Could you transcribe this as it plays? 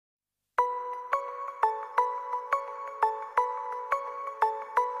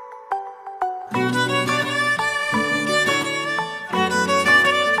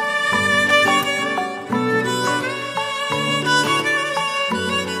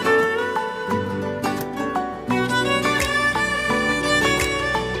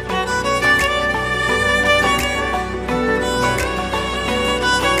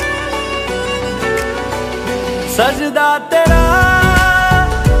सजदा तेरा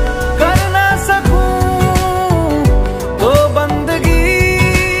कर ना सकूं तो बंदगी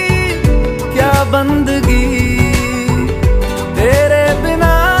क्या बंदगी, तेरे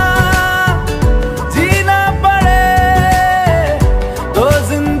बिना जीना पड़े तो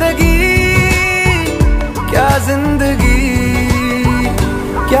जिंदगी क्या जिंदगी।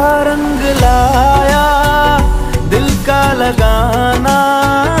 क्या रंग लाया दिल का लगाना,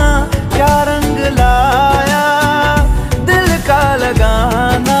 क्या रंग लाया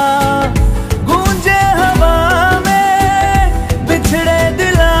लगाना, गूंजे हवा में बिछड़े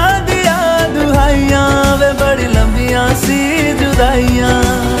दिला दिया दुहाइयां, वे बड़ी लंबियां सी जुदाइयां।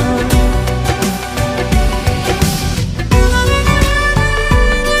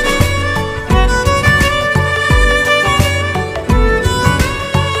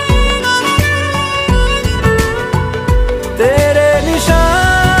 तेरे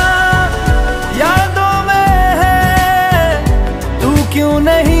निशान यादों में है, तू क्यों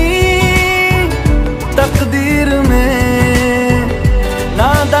नहीं तकदीर में।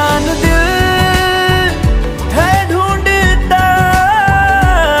 नादान दिल है ढूंढता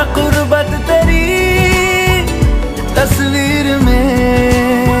कुर्बत तेरी तस्वीर में।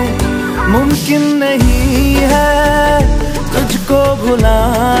 मुमकिन नहीं है तुझको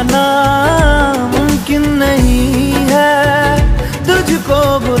भुलाना, मुमकिन नहीं है तुझको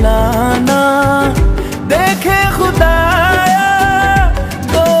भुलाना। देखे खुदाया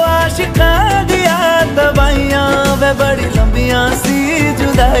तो आशिका दिया दवाइयां, वे बड़ी लंबियां सी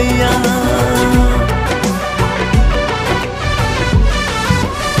जुदाइयां।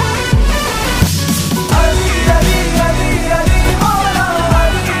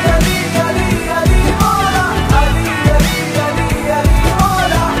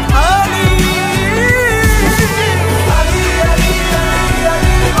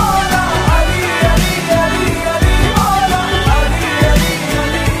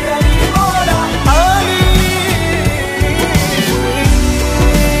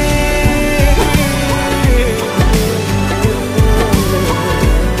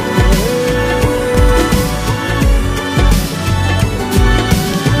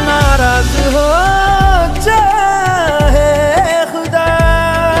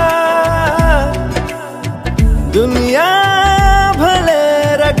 दुनिया भले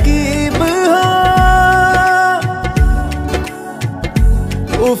रकीब हो,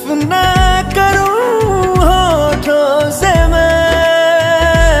 उफ ना करूं होठों से मैं,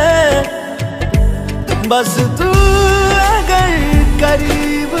 बस तू अगर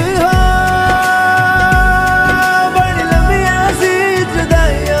करीब हो। बड़ी लंबियां सी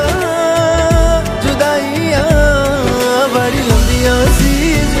जुदाइयां जुदाइयां, बड़ी लंबियां सी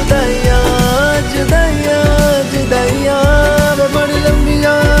जुदाइयां जुदाइयां जुदाइयां, बड़ी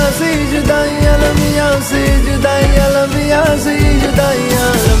लंबियां सी जुदाइयां, लंबियां सी जुदाइयां, लंबियां सी जुदाइयां,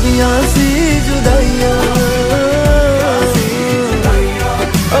 लंबियां सी जुदाइयां,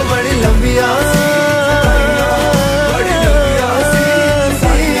 बड़ी लंबियां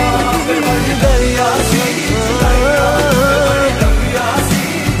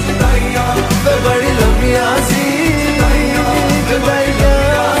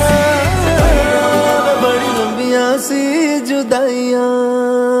जुदाइयां।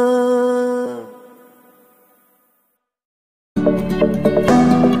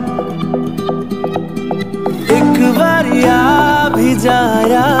 एक बारिया भी जा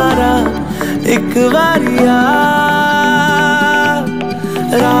यारा, एक बारिया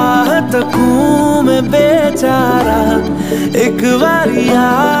राह तकूं मैं बेचारा। एक बारिया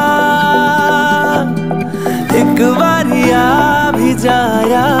भी जा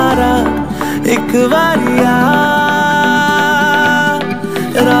यारा, एक बारिया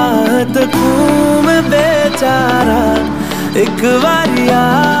रात तकूं मैं बेचारा। एक बारिया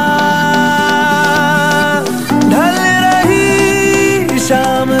ढल रही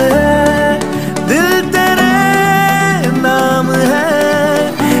शाम है, दिल तेरे नाम है,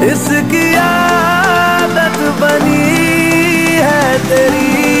 इसकी आदत बनी है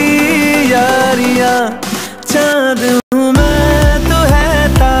तेरी यारियां। चांद हूँ मैं तो है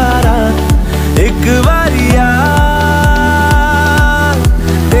तारा, एक बारिया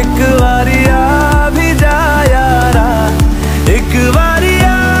भी जा यारा, एक बारिया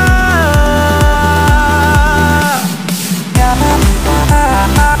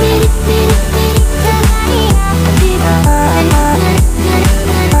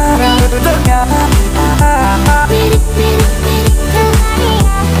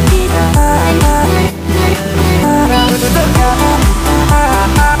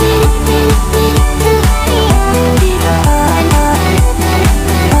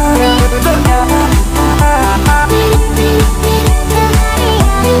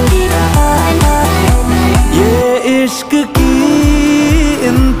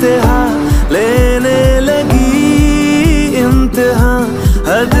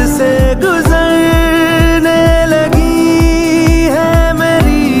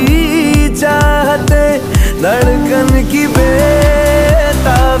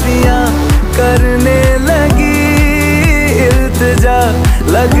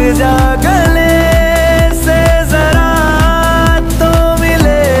लग जा गले से जरा तो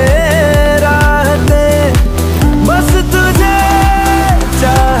मिले राहते, बस तुझे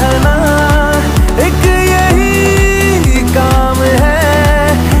चाहना एक यही काम है,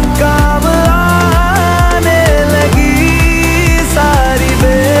 काम आने लगी सारी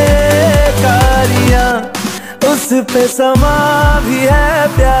बेकारियां, उस पे समा भी है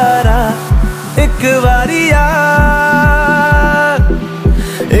प्यारा। एक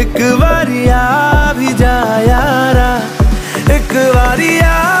बारिया भी जा यारा, एक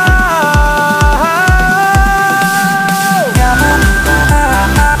बारिया।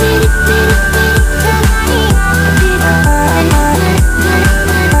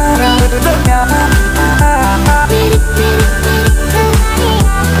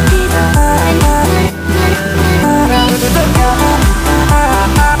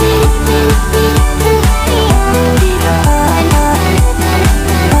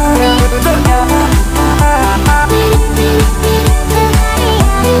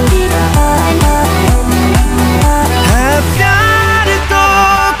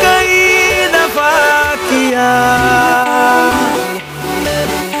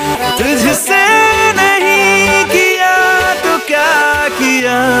 तुझसे नहीं किया तो क्या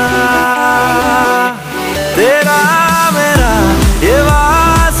किया, तेरा मेरा ये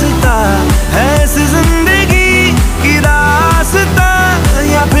वास्ता है इस जिंदगी की रास्ता,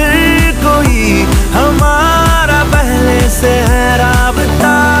 या फिर कोई हमारा पहले से है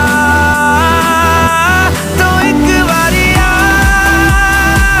राबता। तो एक बारिया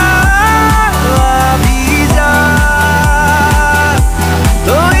भी जा,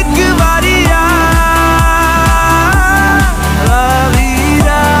 तो एक बारिया भी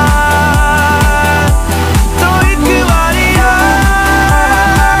जा, तो एक बारिया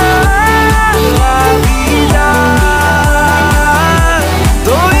भी जा,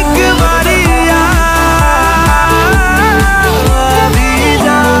 तो एक बारिया भी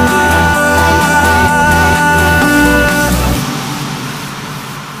जा।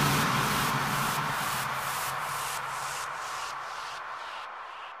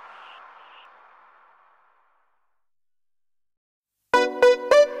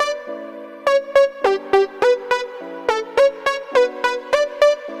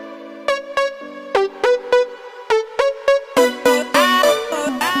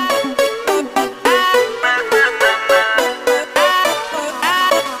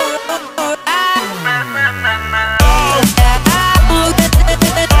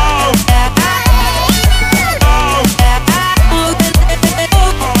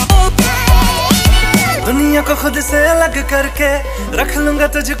 दुनिया को खुद से अलग करके रख लूंगा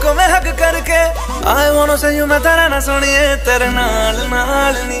तुझको मैं हक करके। I wanna say you, मैं तेरा ना सुनिए तेरे नाल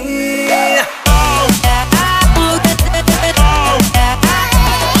नाल नी।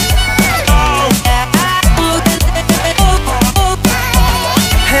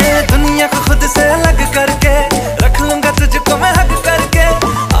 है दुनिया को खुद से अलग करके रख लूंगा तुझको मैं हक करके।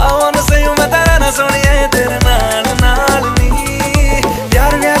 I wanna say you, मैं तेरा ना सुनिए तेरे नाल नाल नी।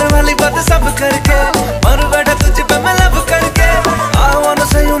 प्यार प्यार वाली बात सब करके मर बैठा तुझ पे मैं लब करके। I wanna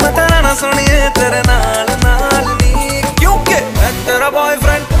say you, मैं तेरा ना सुनिए तेरे नाल नाल नी। क्योंकि मैं तेरा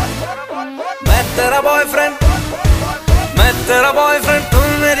बॉयफ्रेंड, मैं तेरा बॉयफ्रेंड, मैं तेरा बॉयफ्रेंड, तू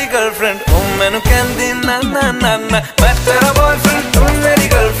मेरी गर्लफ्रेंड। ओ मैनू कहंदी ना ना ना ना, मैं तेरा बॉयफ्रेंड, तू मेरी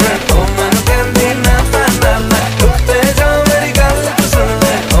गर्लफ्रेंड। ओ मैनू कहंदी ना ना ना ना, उत्ते जा मेरी गल तू सुन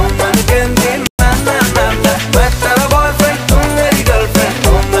ले। ओ मैनू कहंदी ना ना ना ना, मैं तेरा बॉयफ्रेंड, तू मेरी गर्लफ्रेंड।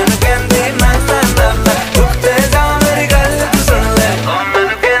 ओ मैनू कहंदी ना ना ना ना, उत्ते जा मेरी गल तू सुन ले। ओ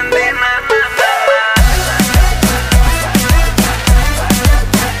मैनू कहंदी ना ना ना।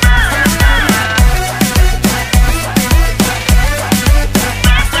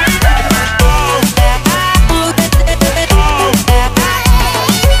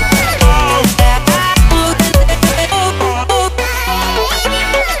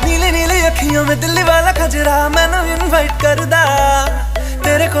 में दिल्ली वाला खजरा मैनू इनवाइट करदा,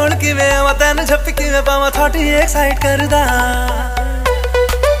 तेरे कोल किवें आवां तैनू झप्पी किवें पावां थोड़ी एक्साइट करदा।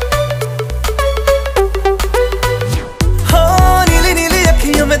 हो नीली नीली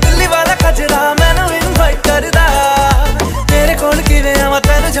अखियों में दिल्ली वाला खजरा मैनू इनवाइट करदा, तेरे कोल किवें आवां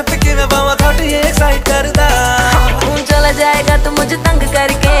तैनू झप्पी किवें पावां थोड़ी एक्साइट करदा। तू चला जाएगा तो मुझे तंग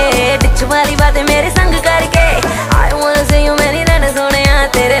करके, डिच वाली बातें मेरे संग करके। I wanna see you मेरी रन सोनिया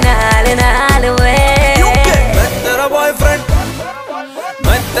तेरे नाल नाल वे। मैं तेरा बॉयफ्रेंड,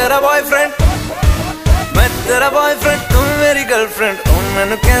 मैं तेरा बॉयफ्रेंड, मैं तेरा बॉयफ्रेंड, तू मेरी गर्लफ्रेंड। ओ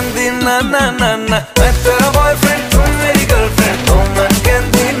मैनू कहंदी ना ना ना ना, मैं तेरा बॉयफ्रेंड, तू मेरी गर्लफ्रेंड। ओ मैनू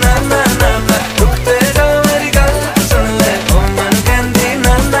कहंदी ना ना ना ना, उत्ते जा मेरी गल तू सुन ले। ओ मैनू कहंदी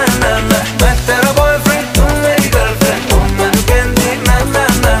ना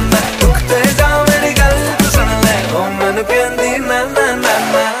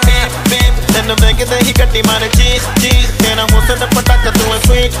जवानी मारे चीख चीख, तेरा हुस्न पटाखा तू है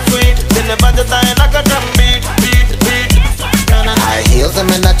स्वीट स्वीट, दिल बजता है लगा drum beat beat beat. High heels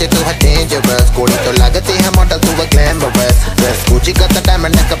में नाचे तू है dangerous, कुड़ी तो लगती है मॉडल तू है glamorous, dress Gucci का तो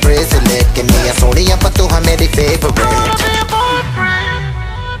diamond का bracelet, किन्नियां सोनियां पर तू है मेरी favorite।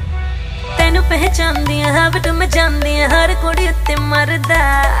 तेनू पहचानदियां हाँ बट मैं जानदियां हर कुड़ी उत्ते मरदा,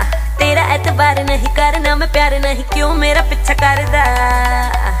 तेरा एतबार नहीं करना मैं प्यार नहीं क्यों मेरा पीछा करदा।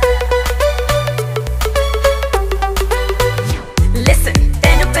 Listen,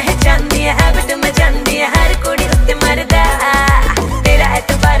 तेनू पहचानदियां हाँ बट मैं जानदियां हर कुड़ी उत्ते मरदा, तेरा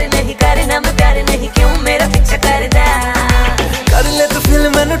एतबार नहीं करना मैं प्यार नहीं क्यों मेरा पीछा करदा। कर ले तू फील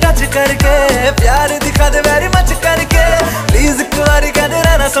मैनू टच करके, प्यार दिखा दे वेरी मच करके, प्लीज एक बारी कह दे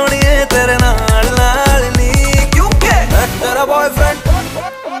रहना सोनिए तेरे नाल नाल नी, क्योंकि मैं तेरा बॉयफ्रेंड,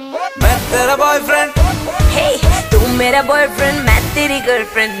 मैं तेरा बॉयफ्रेंड। Hey, तू मेरा बॉयफ्रेंड मैं तेरी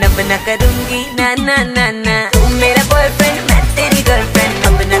गर्लफ्रेंड, अब ना करूंगी ना ना ना ना। तू मेरा बॉयफ्रेंड मैं तेरी गर्लफ्रेंड,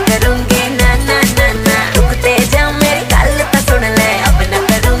 अब ना करूंगी ना ना ना ना। रुकते जा मेरी गल तो सुन ले, अब ना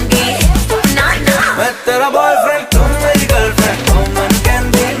करूंगी ना ना। मैं तेरा बॉयफ्रेंड तू मेरी गर्लफ्रेंड, ओ मन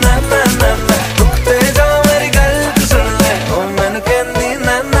कहंदी ना ना ना ना। रुकते जा मेरी गल तू सुन ले, ओ मन कहंदी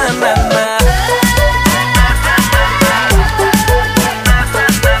ना ना ना ना।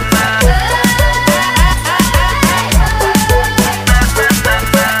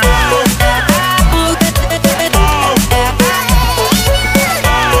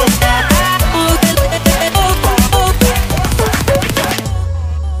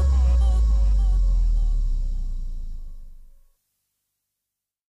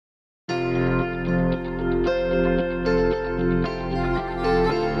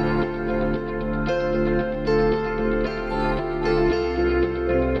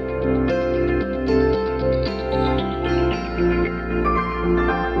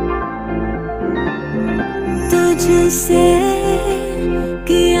 तुझसे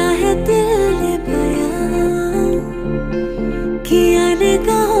किया है दिल ने बयां, किया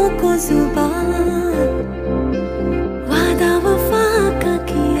निगाहों को जुबान, वादा वफा का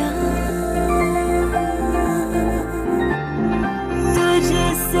किया।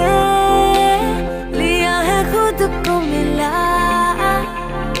 तुझसे लिया है खुद को मिला,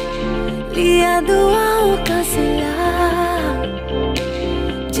 लिया दुआओं का सिला,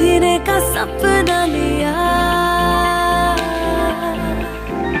 जीने का सपना लिया।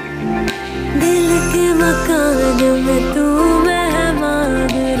 दिल के मकान में तू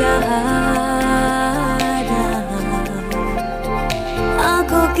मेहमान रहा,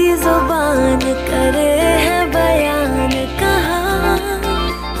 आंखों की जुबान करे है बयान कहाँ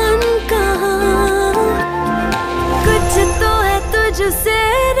अनकहाँ। कुछ तो है तुझसे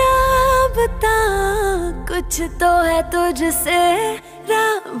राबता, कुछ तो है तुझसे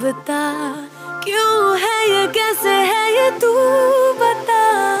राबता, क्यों है ये कैसे है ये तू बता।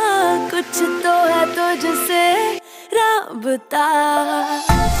 कुछ तो है तुझसे राबता।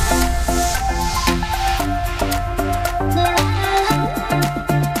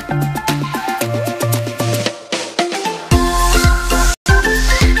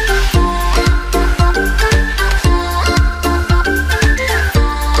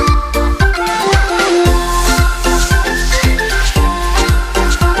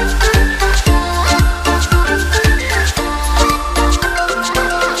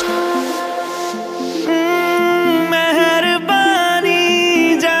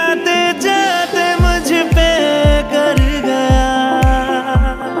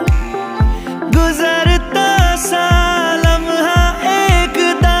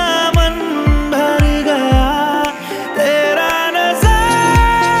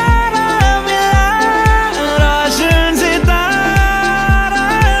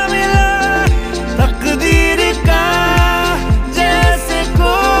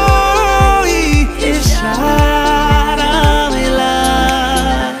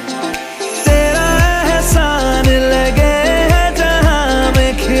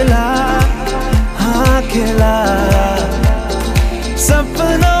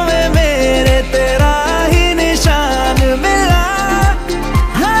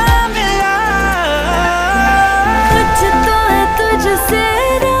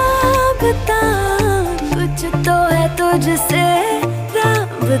 तुझसे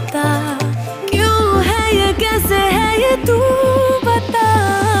राबता, क्यों है ये कैसे है ये तू बता।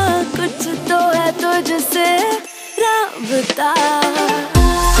 कुछ तो है तुझसे राबता।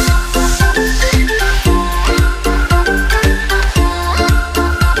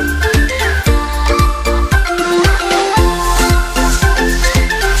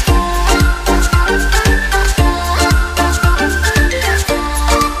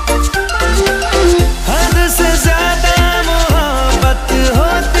 हाँ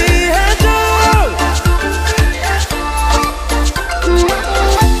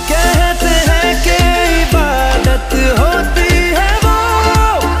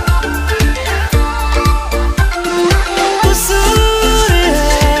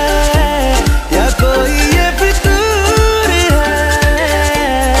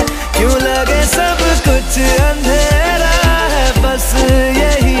कुछ अंधेरा है, बस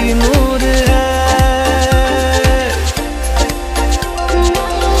यही नूर है।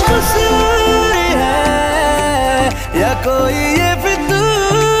 कसूर है या कोई ये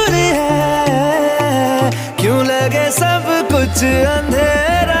फितूर है, क्यों लगे सब कुछ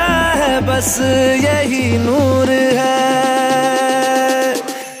अंधेरा है, बस यही नूर है।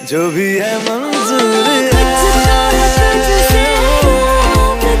 जो भी है मंजूर है।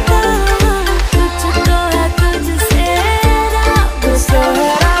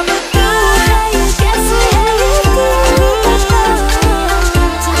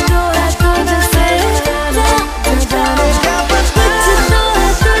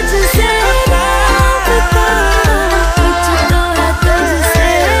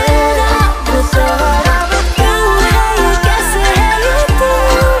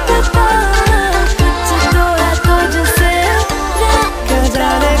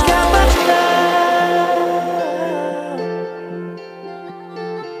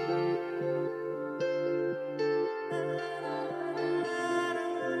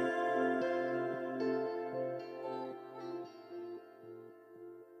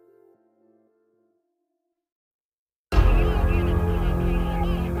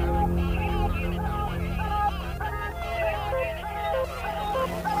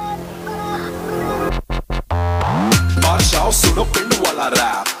 सुनो पिंड वाला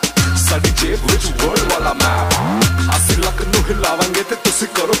रैप, साडी जेब विच वर्ल्ड वाला मैप। असी लक नू हिलावांगे ते तुसी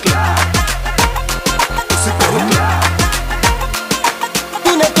करो क्लैप, तुसी करो क्लैप।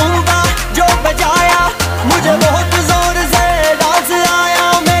 तूने तुंबा जो बजाया, मुझे बहुत जोर से डांस आया।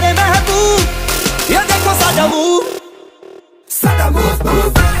 मेरे महबूब, ये देखो साडा मूव, साडा मूव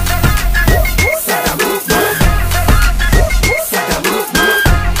मूव, साडा मूव मूव, साडा मूव मूव,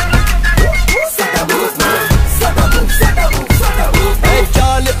 साडा मूव मूव, साडा मूव, साडा मूव।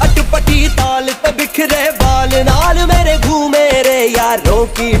 चाल अटपटी ताल पे बिखरे बाल नाल मेरे घूमे रे यारों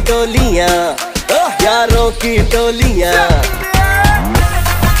की टोलियां, यारों की टोलियां।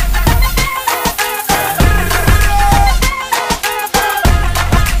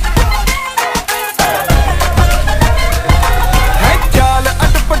 चाल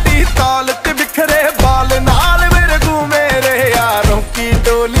अटपटी ताल पे बिखरे बाल नाल मेरे घूमे रे यारों की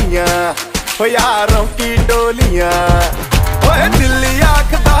टोलियां, यारों की टोलियां। दिल्ली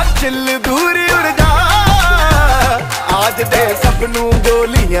आखदा चिल दूरी उड़ जा, आज दे सबनू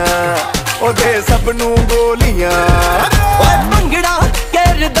गोलियां, ओ दे सबनू गोलियां। भंगड़ा के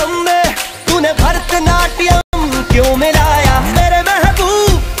रिदम में तूने भरतनाट्यम क्यों मिलाया? मेरे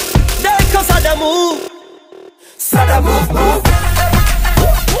महबूब देखो साडा मूव, साडा मूव मूव,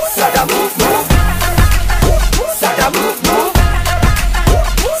 साडा मूव मूव, साडा मूव मूव,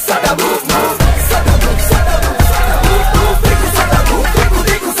 साडा मूव मूव, साडा मूव, साडा मूव, साडा मूव। देखो साडा मूव, देखो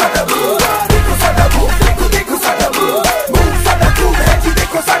देखो साडा मूव, देखो साडा मूव, देखो देखो साडा मूव, मूव साडा मूव है जी,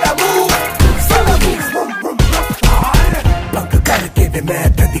 देखो साडा मूव, साडा मूव। लग करके दे मैं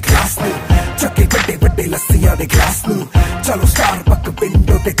तेरी क्लास नू, चक्के गड्डे बड्डे लस्सियां दे ग्लास नू। चलो स्टारबक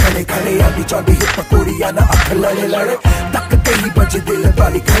विंडो ते खड़े खड़े आंदी चांदी हिप कुड़ियां ना अख लड़े लड़े। तक तेरी बजे दिल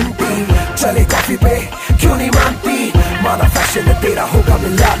वाली घंटी, चले कॉफी पे क्यों नहीं मानती? माना फैशन तेरा होगा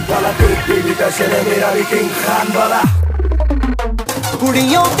मिलान वाला, देख बेबी फैशन है मेरा भी किंग खान वाला।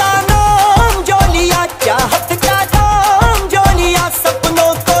 कुड़ियों का नाम जो लिया, चाहत का नाम जो लिया,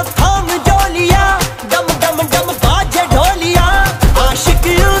 सपनों को थाम जो लिया, डम डम डम बाजे ढोलिया। आशिक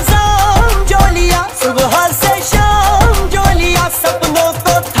इल्जाम जो लिया, सुबह से शाम जो लिया, सपनों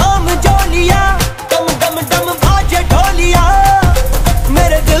को थाम जो लिया, डम डम डम बाजे ढोलिया।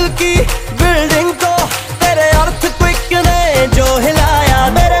 मेरे दिल की बिल्डिंग को तेरे अर्थक्वेक ने जो हिलाया।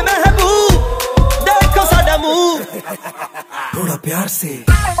 मेरे महबूब देखो साडा मूव, थोड़ा प्यार से,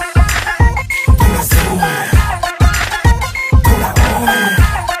 थोड़ा जोर, थोड़ा और।